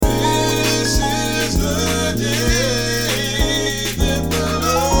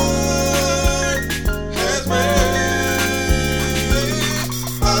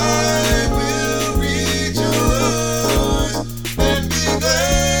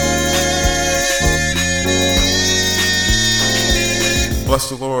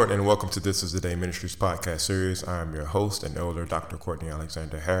Bless the Lord and welcome to This is the Day Ministries podcast series. I am your host and elder, Dr. Courtney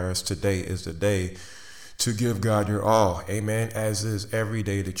Alexander Harris. Today is the day to give God your all. Amen. As is every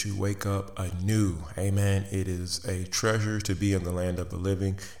day that you wake up anew. Amen. It is a treasure to be in the land of the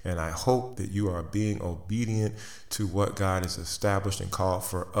living. And I hope that you are being obedient to what God has established and called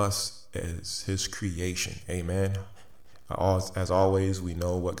for us as his creation. Amen. As always, we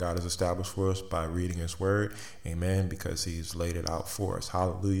know what God has established for us by reading his word. Amen. Because he's laid it out for us.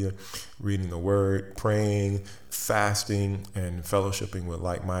 Hallelujah. Reading the word, praying, fasting, and fellowshipping with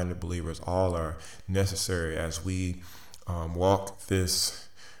like-minded believers all are necessary as we walk this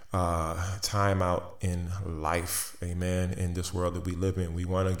time out in life. Amen. In this world that we live in, we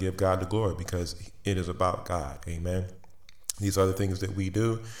want to give God the glory because it is about God. Amen. These are the things that we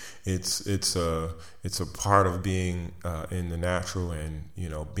do. It's a part of being in the natural and,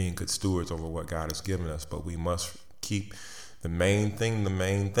 being good stewards over what God has given us. But we must keep the main thing.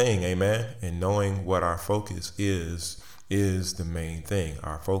 Amen. And knowing what our focus is the main thing.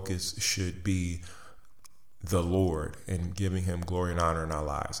 Our focus should be the Lord and giving him glory and honor in our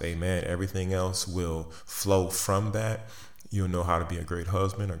lives. Amen. Everything else will flow from that. You'll know how to be a great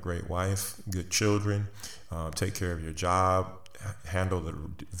husband, a great wife, good children, take care of your job, handle the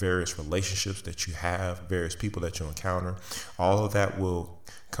various relationships that you have, various people that you encounter. All of that will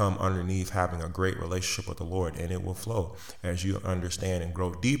come underneath having a great relationship with the Lord, and it will flow. As you understand and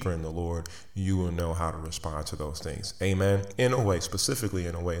grow deeper in the Lord, you will know how to respond to those things. Amen. Specifically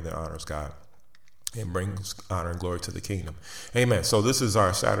in a way that honors God and brings honor and glory to the kingdom. Amen. So this is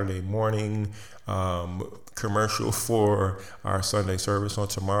our Saturday morning commercial for our Sunday service on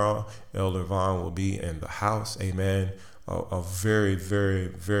tomorrow. Elder Vaughn will be in the house. Amen. A very, very,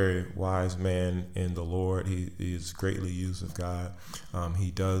 very wise man in the Lord. He is greatly used of God.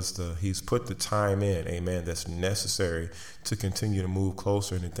 He's put the time in, amen, that's necessary to continue to move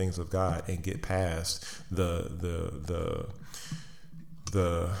closer in the things of God and get past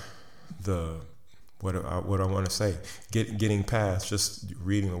what I want to say, getting past just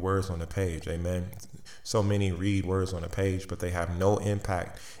reading the words on the page. Amen. So many read words on a page, but they have no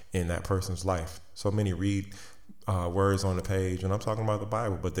impact in that person's life. So many read words on the page, and I'm talking about the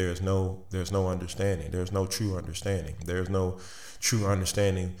Bible, but there's no understanding. There's no true understanding. There's no true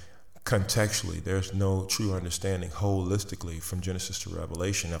understanding contextually. There's no true understanding holistically from Genesis to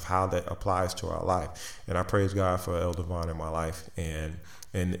Revelation of how that applies to our life. And I praise God for Elder Vaughn in my life and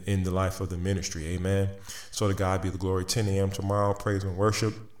in the life of the ministry. Amen. So to God be the glory. 10 a.m. tomorrow, praise and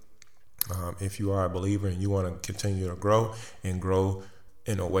worship. If you are a believer and you want to continue to grow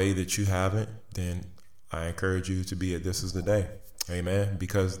in a way that you haven't, then I encourage you to be at This Is the Day. Amen.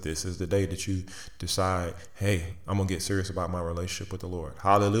 Because this is the day that you decide, hey, I'm going to get serious about my relationship with the Lord.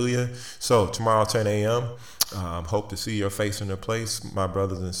 Hallelujah. So tomorrow, 10 a.m., hope to see your face in the place, my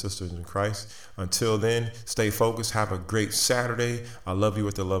brothers and sisters in Christ. Until then, stay focused. Have a great Saturday. I love you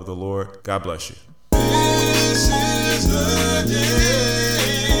with the love of the Lord. God bless you. This is the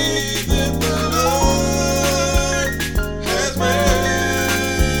day.